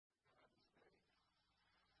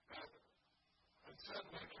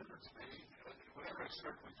suddenly occurred to me, whenever I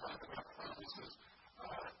certainly talk about promises,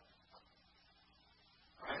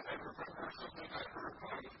 I remember something I heard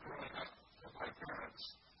when I was growing up from my parents.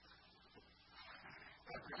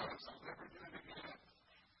 I promise I'll never do it again.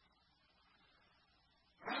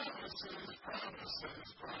 Promises, promises,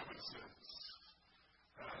 promises.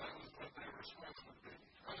 That was what they were supposed to be.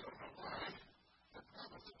 I don't know why. I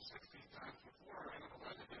promised them 16 times before. I don't know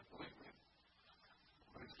why they didn't believe me.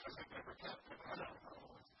 But it's because I never kept it. I don't know.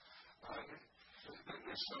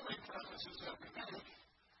 There's so many promises that we make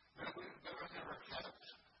that are never kept.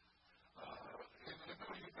 And I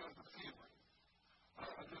know you know the feeling.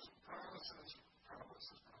 Just promises,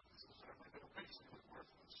 promises, promises. They're basically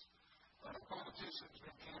worthless. Politicians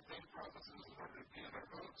make campaign promises in order to gain our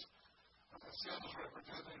votes. Sales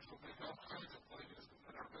representatives will make all kinds of claims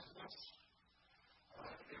in our business.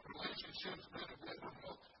 In relationships, men and women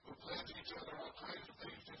will pledge each other all kinds of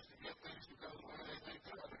things just to get things to go the way they think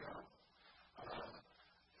they ought to go.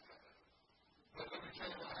 But let me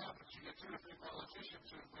tell you what happens. You get 2 or 3 politicians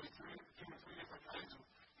who have made 2 or 3 different kinds of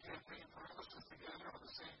campaign promises together on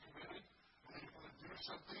the same committee, and they want to do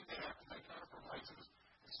something, they have to make compromises,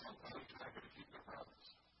 and somebody's not going to keep their promise.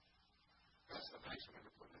 That's the nice way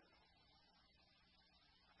to put it.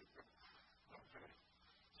 Okay.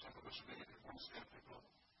 Some of us may be more skeptical.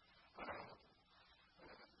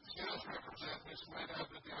 Sales representatives might have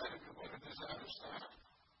that the item you wanted is out of stock.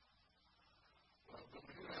 But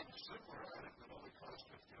we do have a similar item that only costs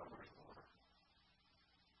 $50 more.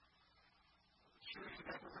 Sure, you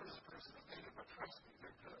never heard of the person that made it, but trust me,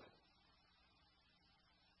 they're good.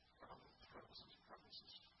 Promises,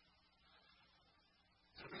 promises.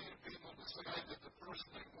 To me, people decide that the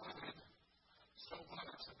person they wanted so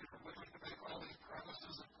much that they were willing to make all these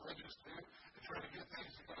promises and pledges to and try to get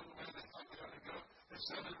things to go the way they thought they ought to go. They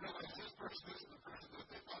suddenly realize this person isn't the person that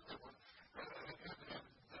they thought they would. We get a mess.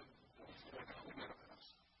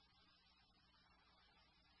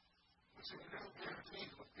 We see no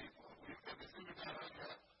guarantees with people. We've got to figure that out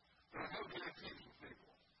yet. There are no guarantees with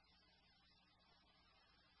people.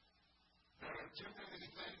 There are too many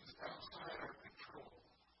things outside our control.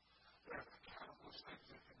 There are countless things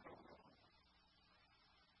that can go wrong.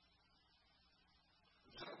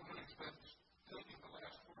 The gentleman who's been taking the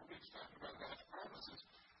last 4 weeks talking about God's promises,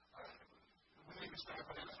 we need to stop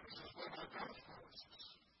and ask ourselves, what about God's promises?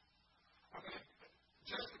 I mean,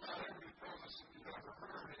 just about every promise that you've ever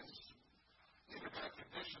heard is either about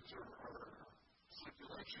conditions or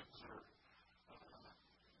stipulations or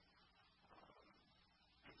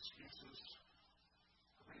excuses,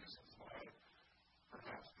 reasons why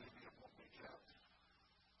perhaps maybe it won't be kept.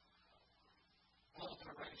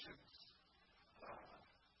 Alterations.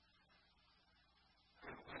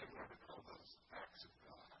 And what we call those acts of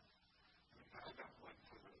God. I mean, I don't look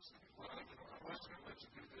for those things. Well, I was going to let you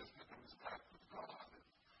do this, but it was an act of God.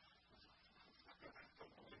 I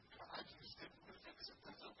don't believe God. You just didn't fix it.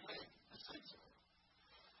 That's okay. Just say so.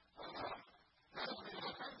 God made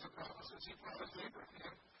all kinds of promises. He promised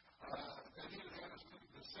Abraham that he would have his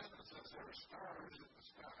descendants as there are stars in the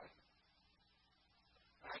sky.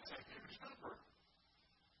 That's a huge number.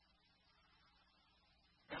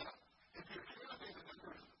 Now, if you're counting the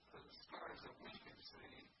number of stars that we can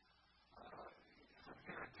see from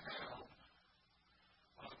here in town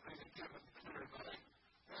on any given clear night,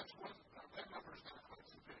 that's one. That number is not quite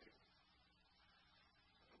so big.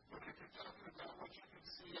 But if you're talking about what you can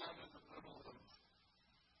see out in the middle of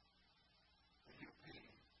the UP,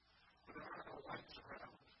 where there are no lights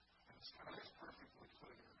around, and the sky is perfectly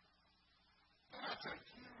clear, that's a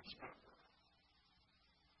huge number.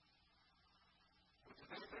 But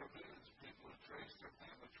today there are millions of people who trace their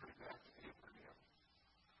family tree back to Abraham,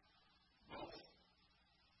 both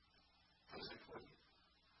physically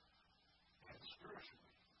and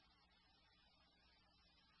spiritually.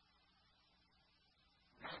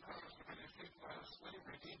 God promised to bring his people out of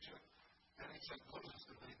slavery in Egypt, and he sent Moses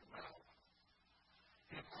to lead them out.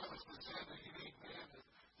 He promised to send a unique man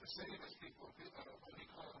to save his people, what he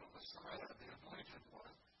called the Messiah, the anointed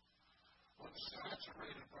one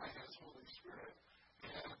saturated by his Holy Spirit.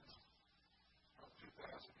 And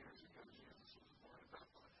 2,000 years ago, Jesus was born in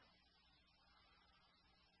Bethlehem.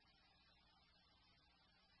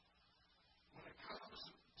 When it comes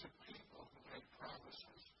to people who make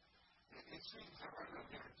promises, it seems there are no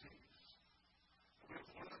guarantees.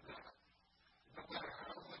 We've learned that. No matter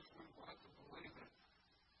how much we want to believe it,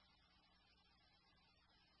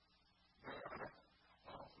 there are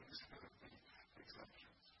always going to be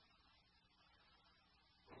exceptions.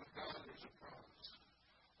 But with God, there's a promise.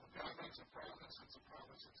 When God makes a promise, it's a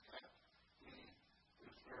promise that's kept. He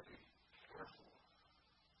is very careful.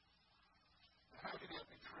 How can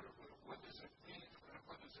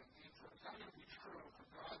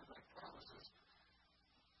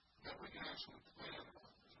that we can actually plan on.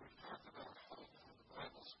 As we've talked about hope from the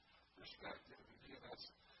Bible's perspective, again,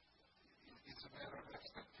 it's a matter of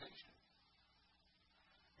expectation.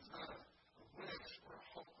 It's not a wish or a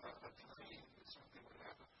hope, a dream that something would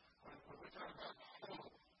happen. When we talk about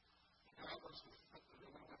hope, God wants to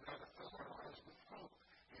fill our lives with hope.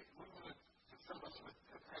 We want to fill us with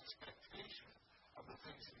an expectation of the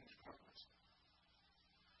things that He's promised.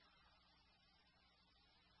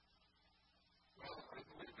 Well, I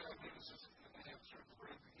believe God gives us an answer at the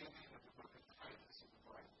very beginning of the book of Titus in the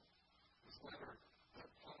Bible. This letter that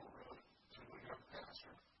Paul wrote to a young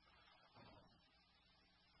pastor,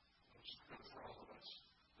 which is good for all of us.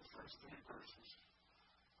 The first 3 verses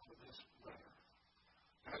of this letter.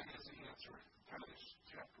 God gives the answer in Titus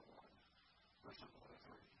chapter 1, verses 1 to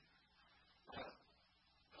 3.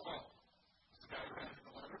 Paul is the guy writing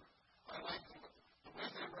the letter. I like the way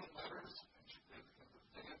they wrote letters in the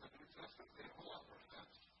day of the New Testament. They have a lot more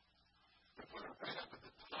sense. They put it right up at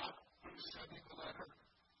the top. Who's sending the letter?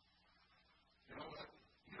 You know what?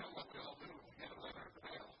 You know what we all do when we get a letter in the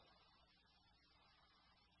mail?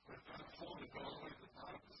 We're going to fold it all the way to the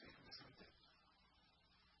bottom to see who sent it.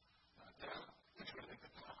 Not down. It's really at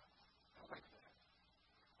the top. I like that.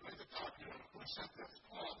 Right at the top, you know, who sent this?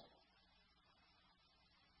 Paul.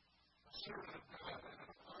 A servant of God and an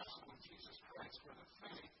apostle of Jesus Christ for the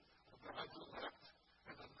faith of God's elect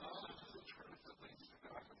and the knowledge of the truth that leads to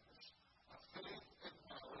godliness. A faith and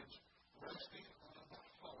knowledge resting on the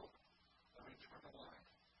hope of eternal life,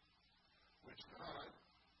 which God,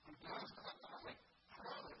 who does not lie,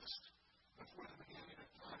 promised before the beginning of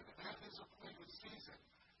time. And at His appointed season,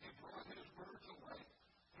 He brought His word to light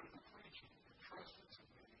through the preaching entrusted to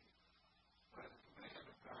me by the command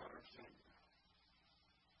of God our Savior.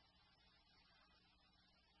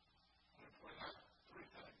 I'm going to point out 3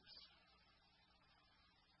 things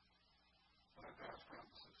about God's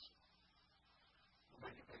promises. The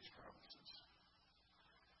way He makes promises.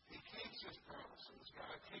 He keeps His promises.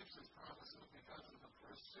 God keeps His promises because of the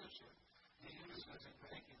precision He uses in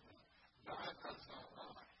making them. God does not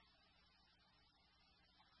lie.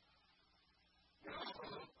 We all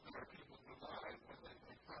know there are people who lie when they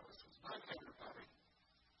make promises. Not everybody.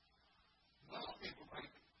 Most people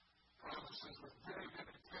make promises with very good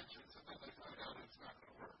intentions, and then they find out it's not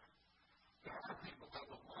going to work. There are people that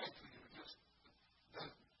will lie to you just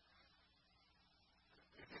that.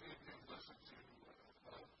 If any of you have listened to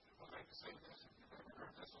when I say this, if you've ever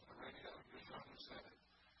heard this on the radio, you're young who said it.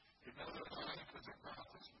 You know they're lying because their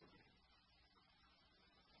mouth is moving.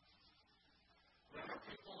 There are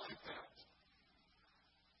people like that.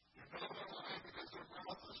 You know they're lying because their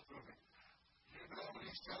mouth is moving. You know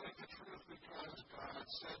he's telling the truth because God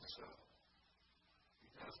said so. He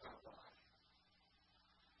does not lie.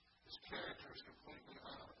 His character is completely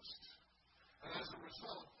honest. And as a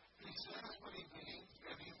result, he says what he means,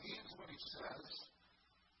 and he means what he says,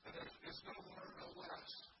 and there's no more, no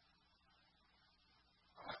less.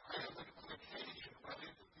 I have on occasion run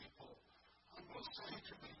into people who will say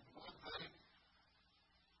to me one thing,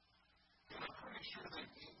 and I'm pretty sure they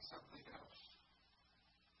mean something else.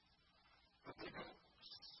 But they don't.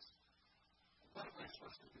 What am I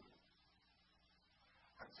supposed to do?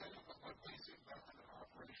 I tell you what my basic method of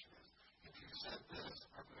operation is. If you said this,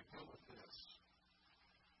 I'm going to go with this.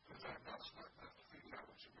 Because I'm not smart enough to figure out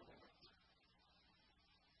what you really want.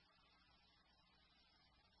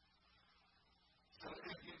 So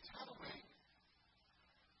if you tell me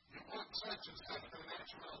you want such and such in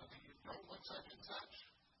actuality, you don't want such and such,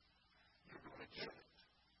 you're going to get it.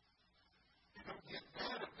 You don't get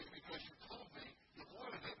mad at me because you told me you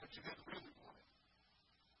wanted it, but you didn't really want it.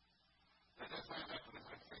 And that's not happening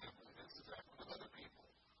with my family. This is happening with other people.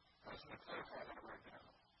 I just want to clarify that right now.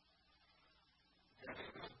 And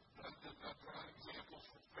that's not examples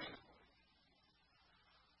from family.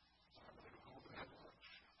 So I'm going to go home and have lunch.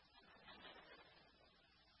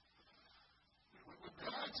 When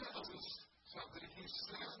God tells us something, He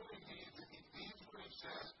says what He means, and He means what He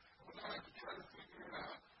says. We don't have to try to figure it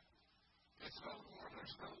out. It's no more,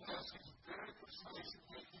 there's no less. He's very precise in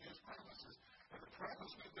making His promises. And the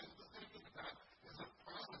promise we've been thinking about is a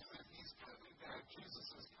promise that He's coming back. Jesus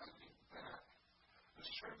is coming back. As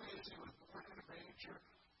surely as He was born in a manger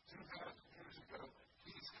 2,000 years ago,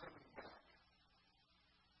 He's coming back.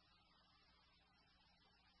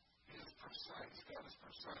 He is precise. God is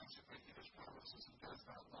precise in making His promises. He does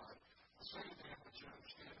not lie. The second thing I want you to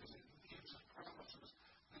understand is He keeps His promises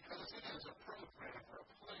because He has a program or a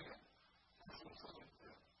plan for fulfilling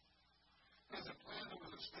them. He has a plan that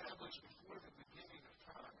was established before the beginning of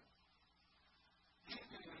time. He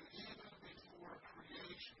knew even before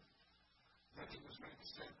creation that He was going to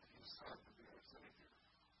send His Son to be our Savior.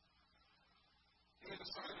 He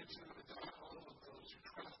decided to adopt all of those who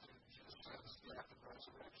trusted in Jesus' death and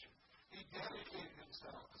resurrection. He dedicated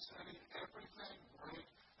himself to setting everything right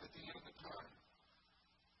at the end of time.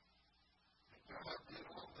 And God did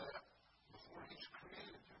all that before He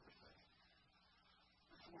created everything.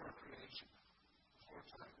 Before creation. Before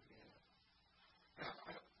time began. Now,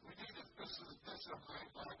 we need to, this is a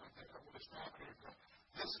mind-boggling thing. I'm going to stop here.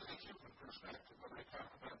 This is a human perspective when I talk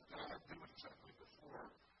about God doing something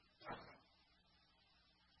before time.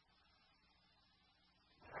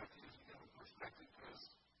 God is a human perspective because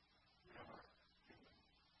we are human.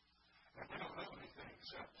 And we don't know anything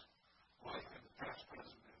except life in the past,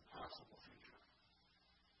 present, and possible future.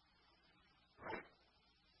 Right?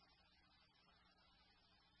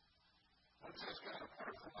 What sets God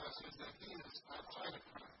apart from us is that He is outside of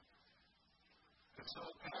time. And so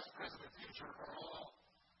past, present, and future are all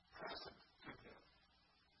present to Him.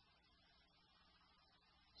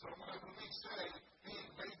 So when we say He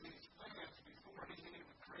made these plans before He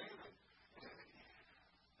even created,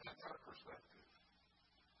 that's our perspective.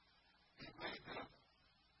 He made them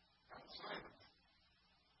outside of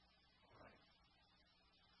time.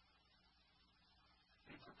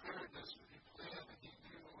 He prepared this, He planned, and He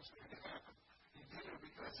knew what was going to happen. He did it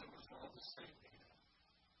because it was all the same to Him.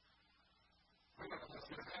 We don't know what's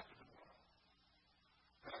going to happen tomorrow.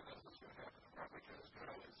 God knows what's going to happen tomorrow because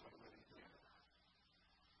God is already there.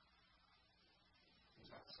 He's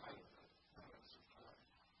outside of the limits of time.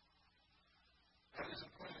 God is a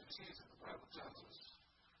plan season. The Bible tells us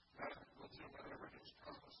God will do whatever He has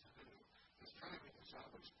promised to do. His timing is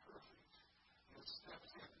always perfect. He steps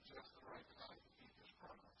in at just the right time to keep His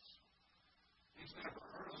promise. He's never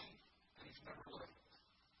early and He's never late.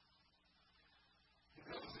 He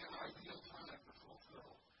knows the ideal time to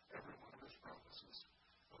fulfill every one of His promises.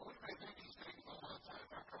 But we may think He's taking a long time.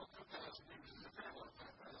 After all, 2,000 years is a very long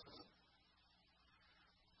time, isn't it?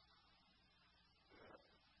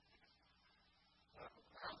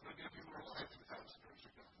 How many of you were alive 2,000 years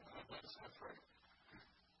ago? That's right.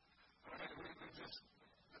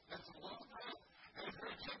 That's a long time. And it's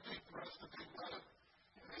very tempting for us to think, well,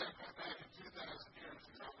 if He hadn't come back in 2,000 years,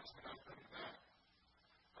 He's obviously not coming back.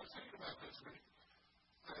 I was thinking about this week.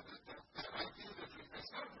 That idea that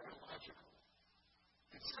it's not very logical.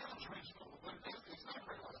 It sounds reasonable, but it's not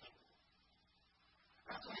very logical.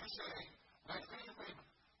 That's like saying, my family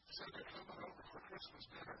said they're coming over for Christmas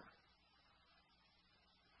dinner.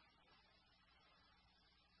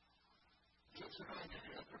 Just an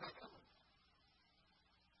idea, they're not coming.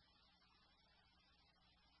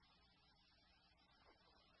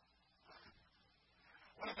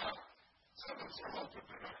 What about some of us are hoping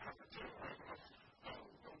they're not coming too? No,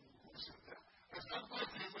 who said that? It's not my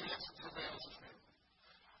family, it's somebody else's family.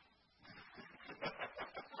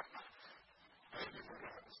 Thank you for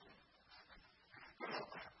your honesty.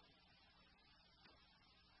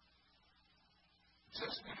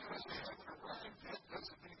 Just because they haven't arrived yet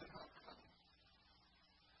doesn't mean they're not coming.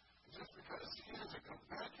 Just because He hasn't come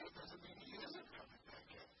back yet doesn't mean He isn't coming back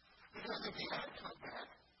yet. Because if He had come back,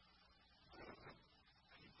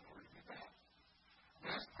 He'd already be back.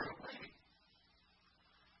 That's part of waiting.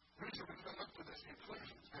 The reason we come up to this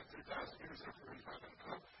conclusion is that 2,000 years after He's not going to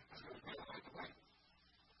come, is going to be like to wait.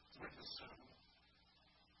 So we just assume,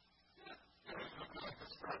 you're going to come back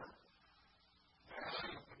this forever. Yeah,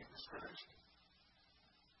 I don't think it's discouraged.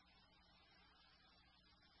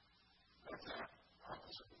 That's that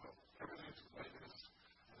opposite of what everything's the way it is.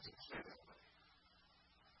 It doesn't stay that way.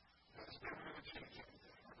 It's never going to change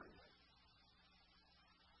anything, ever again.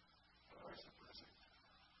 Always the present.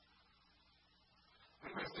 We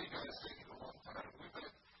may think God is taking a long time.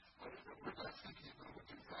 We're not thinking moving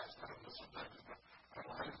too fast. I don't know, sometimes in our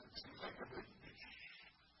lives it seems like everything is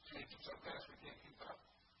changing so fast we can't keep up.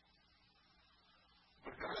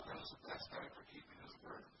 But God knows the best time for keeping His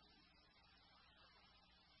word.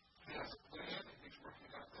 He has a plan, and He's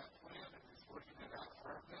working out that plan, and He's working it out for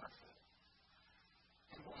our benefit.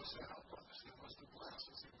 He wants to help us. He wants to bless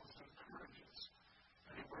us. He wants to encourage us.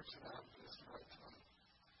 And He works it out at just the right time.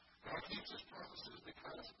 God keeps His promises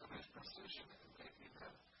because of His precision in making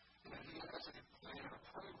them. And He has a plan, a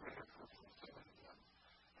program for fulfilling them.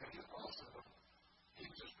 And He also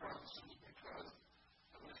keeps His promises because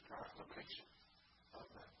of His proclamation of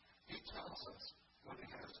them. He tells us what He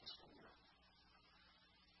has in store.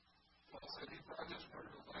 Paul said He brought His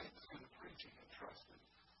word to light through the preaching entrusted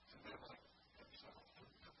to men like himself, to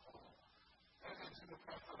Paul, and to the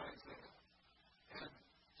prophet Isaiah, and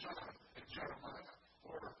John, and Jeremiah,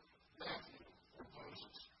 or Matthew, or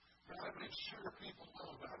Moses. God makes sure people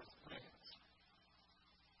know about His plans.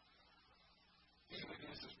 He even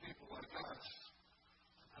uses people like us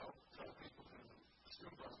to help tell people who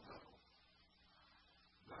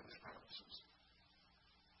promises.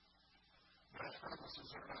 God's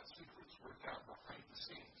promises are not secrets worked out behind the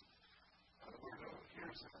scenes. Where no one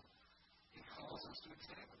hears them, He calls us to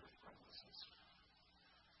examine His promises.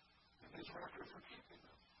 And His record for keeping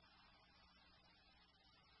them.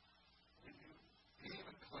 He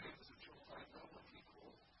even claims that you'll find no one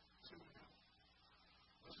equal to Him.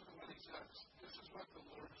 Listen to what He says. This is what the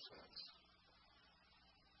Lord says.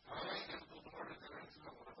 I am the Lord and there is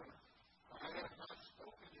no other. I have not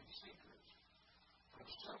spoken in secret from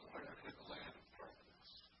somewhere in the land of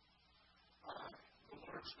darkness. I, the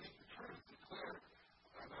Lord, speak the truth,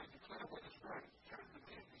 and I declare what is right. Turn to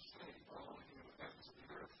me and be saved, all of you ends of the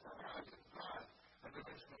earth, for I am God, and there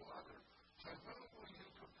is no other. To whom will you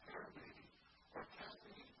compare me, or count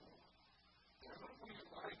me equal? To whom will you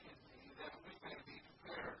liken me, that we may be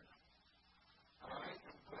compared? I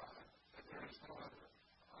am God, and there is no other.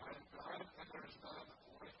 I am God, and there is none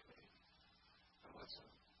like me. Now listen.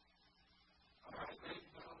 I made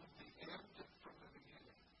known the end from the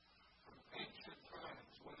beginning, from ancient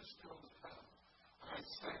times, what is still to come. I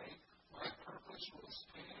say, my purpose will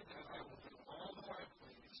stand, and I will do all that I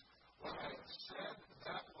please. What I have said,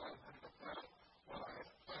 that will I bring about. What I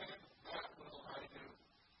have planned, that will I do.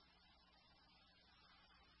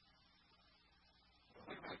 When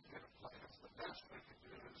we make good plans, the best we can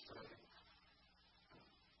do is say,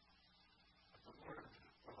 if the Lord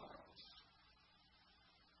allows,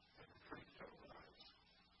 and the creek don't rise.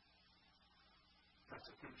 That's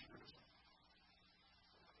a good truth.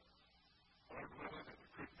 Lord willing, and the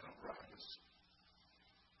creek don't rise.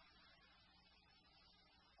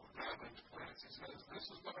 When God makes plans, He says, this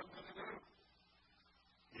is what I'm going to do.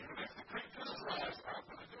 Even if the creek does rise, I'm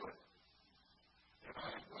going to do it. And I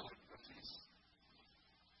am willing, because He's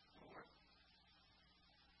Lord.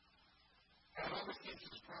 God always keeps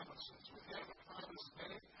His promises. With Him, a promise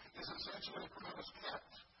made is essentially a promise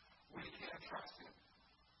kept. We can't trust Him.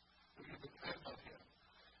 We can depend on Him.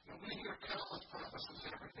 And we hear countless promises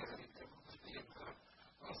every day, and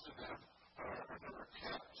most of them are never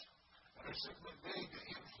kept. And are simply made to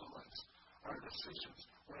influence our decisions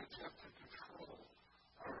or attempt to control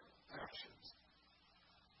our actions.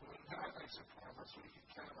 But when God makes a promise, we can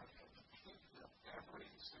count on Him to keep them, every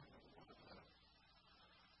single one of them.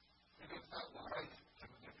 And it's not life to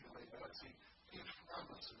manipulate us. He gives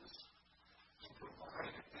promises to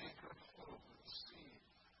provide an anchor of hope and seed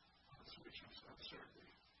on which is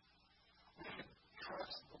uncertainty. We can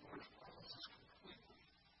trust the Lord's promises completely.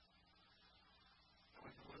 And we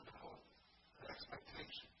can live in hope and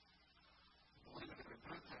expectation. Believing in the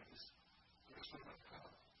good things that are still to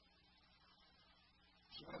come.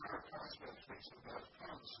 So what are our prospects based on God's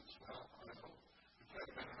promises? Well, I hope you've got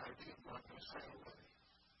a better idea of what I'm going to say already.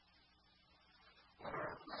 What are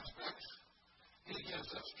our prospects? He gives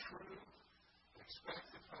us true,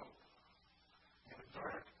 expected hope in a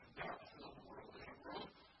dark and doubt-filled world. In a world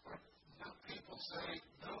where people say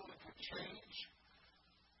no one can change,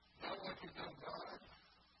 no one can know God,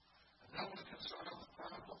 and no one can solve the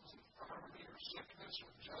problems of poverty or sickness or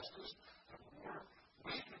injustice and war.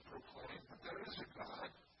 We can proclaim that there is a God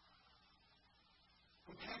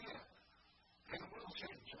who can and will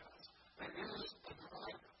change us. There is a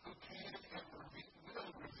God who can and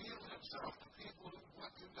will reveal Himself to people who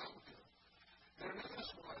want to know Him. There is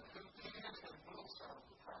one who can and will solve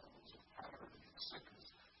the problems of poverty and sickness,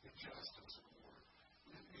 injustice and war.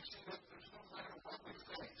 You see that there's no matter what we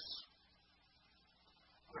face,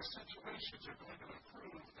 our situations are going to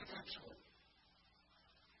improve eventually.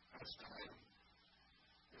 As time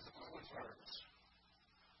is always ours.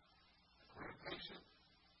 We're impatient,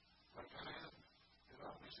 like I am. It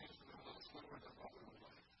always seems to be a little slower than what we would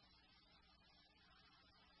like.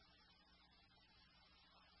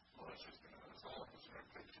 Well, it's just as all of us are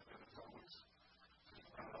impatient, and it's always,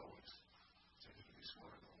 not always, seems to be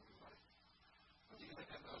slower than what we like. But even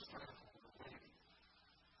in those times when we're waiting,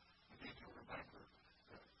 we need to remember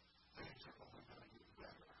that things are only going to get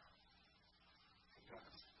better in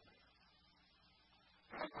God's time.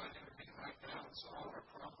 God might intervene right now and solve our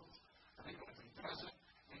problems. And even if He doesn't,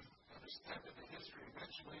 we understand that in history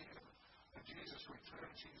eventually, when Jesus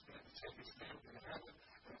returns, He's going to take His family to heaven.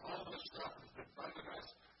 And all this stuff has been bugging us,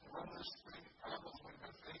 and all this problems we've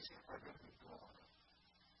been facing are going to be gone.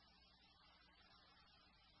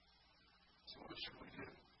 So what should we do?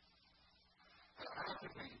 How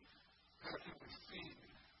can we feed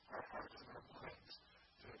our hearts and our minds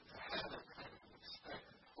to have that kind of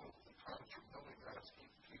expected hope that comes from knowing God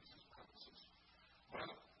keeps His promises?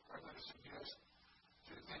 Well, I'm going to suggest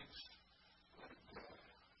two things that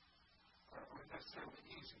are necessarily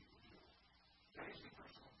easy to do. They're easy for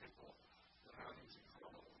some people, they're not easy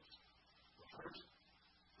for others. The first,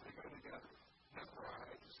 they go together.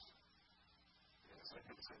 I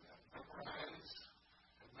can say that. Memorize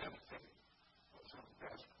and meditate on some of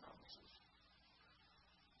God's promises.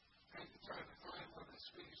 Take the time to find one that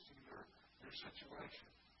speaks to your situation.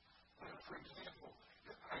 For example,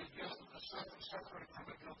 are you suffering from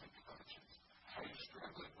a guilty conscience? Are you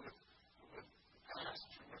struggling with the past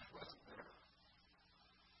which wasn't there?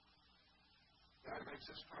 God makes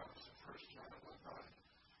this promise in 1 John 1:9.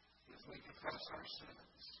 If we confess our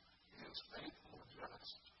sins, He is faithful and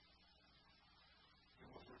just. He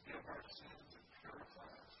will forgive our sins and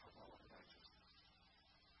purify us from all unrighteousness.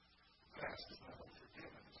 The past is not only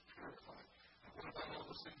forgiven, it's purified. And what about all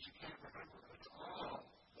those things you can't remember? It's all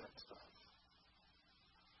that stuff.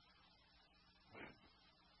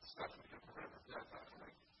 Stuff we can remember, that's not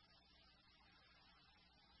right.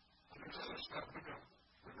 And there's other stuff we don't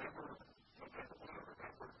remember, no matter what I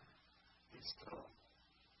remember, He's still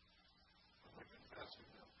confessing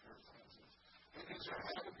Him, purifies us. And is there a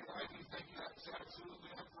habit in your life you think that's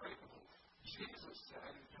absolutely unbreakable? Jesus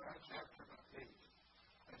said in John chapter 8,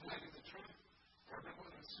 I tell you the truth,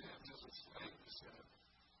 everyone who sins is a slave to sin.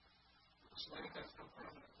 The slave has no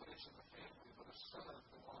permanent place in the family, but a son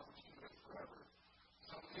belongs to it forever.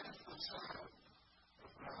 So if the Son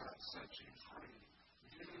of God sets you free,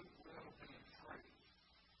 you will be free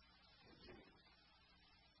indeed.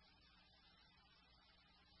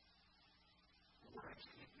 The words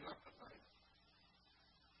keep you up at night.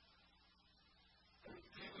 And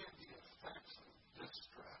feeling the effects of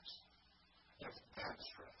distress, of bad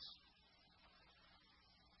stress.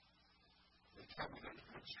 They tell me there's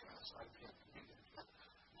good stress. I can't believe it.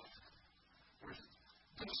 There's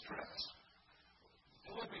distress.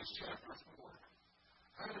 Philippians chapter 4.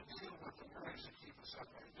 How to deal with the worries that keep us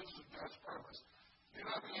up at night. This is God's promise. Do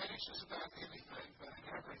not be anxious about anything, but in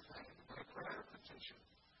everything, by prayer and petition,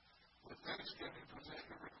 with thanksgiving, present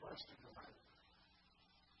your request to God.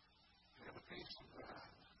 And the peace of God,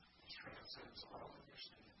 which transcends all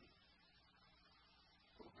understanding,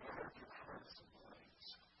 will guard your hearts and minds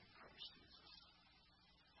in Christ Jesus.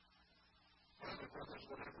 Finally, brothers,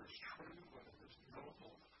 whatever is true, whatever is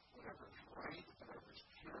noble, whatever is right, whatever is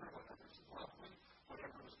pure, whatever is lovely,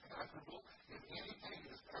 whatever is admirable, if anything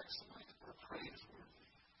is excellent or praiseworthy,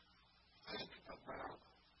 think about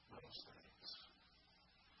those things.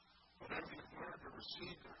 Whatever you've learned or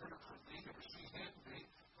received or heard from me or seen in me,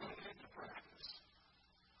 put it into practice.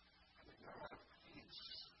 And the God of peace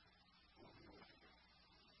will be with you.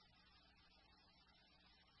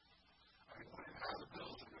 I mean, how the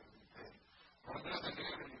bills are going to be paid. On the other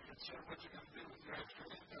hand, are you concerned what you're going to do with your extra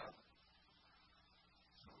income?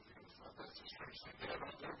 That's a strange thing to have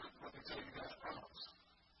on there, but let me tell you God's promise.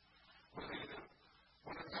 What are you going to do?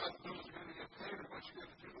 When a God's bills are going to get paid, or what you're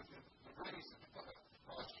going to do with the raise that the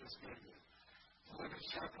boss just gave you. Philippians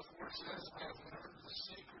chapter 4 says, I have learned the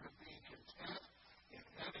secret of being content in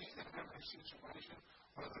any and every situation,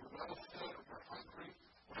 whether well-fed or hungry,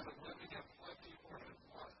 whether living in plenty or in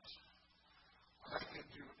want. I can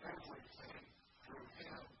do everything through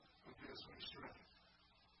Him who gives me strength.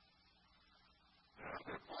 Now, I'm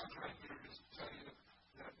going to pause right here just to tell you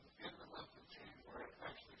that in the month of January,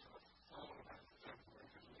 actually for the following month of February,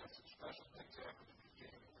 because we got some special things happening in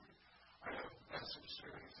January, I have a message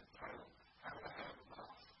series entitled How to Have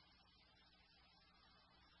Enough.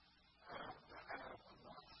 How to Have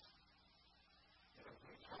Enough. And I'm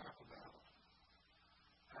going to talk about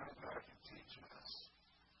how God can teach us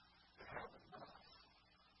to have enough,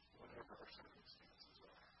 whatever our circumstances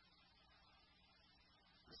are.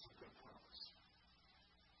 This is a good promise.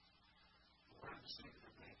 Learn the secret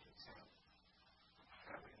of being content, of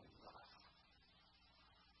having enough,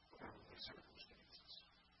 whatever the circumstances.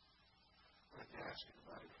 I'd like to ask you to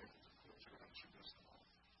bow your heads and close your eyes for just a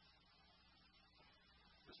moment.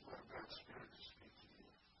 This is what God's Spirit to speak to you.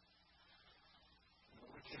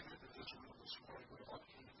 When we came into this room this morning, we all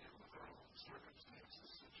came in with our own circumstances,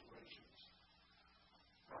 situations,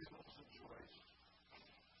 problems and joys.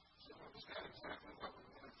 Some of us got exactly what we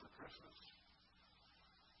wanted for Christmas.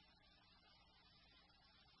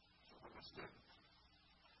 Some of us didn't.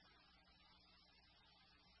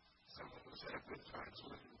 Some of us had good times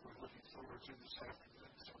we're looking forward to this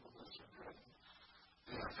afternoon. Some of us are dreading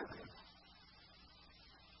the afternoon.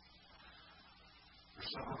 For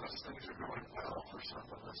some of us, things are going well. For some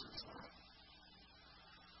of us, it's not.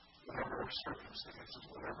 Whatever our circumstances,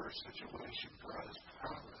 whatever our situation, God has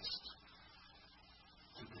promised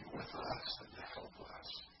to be with us and to help us.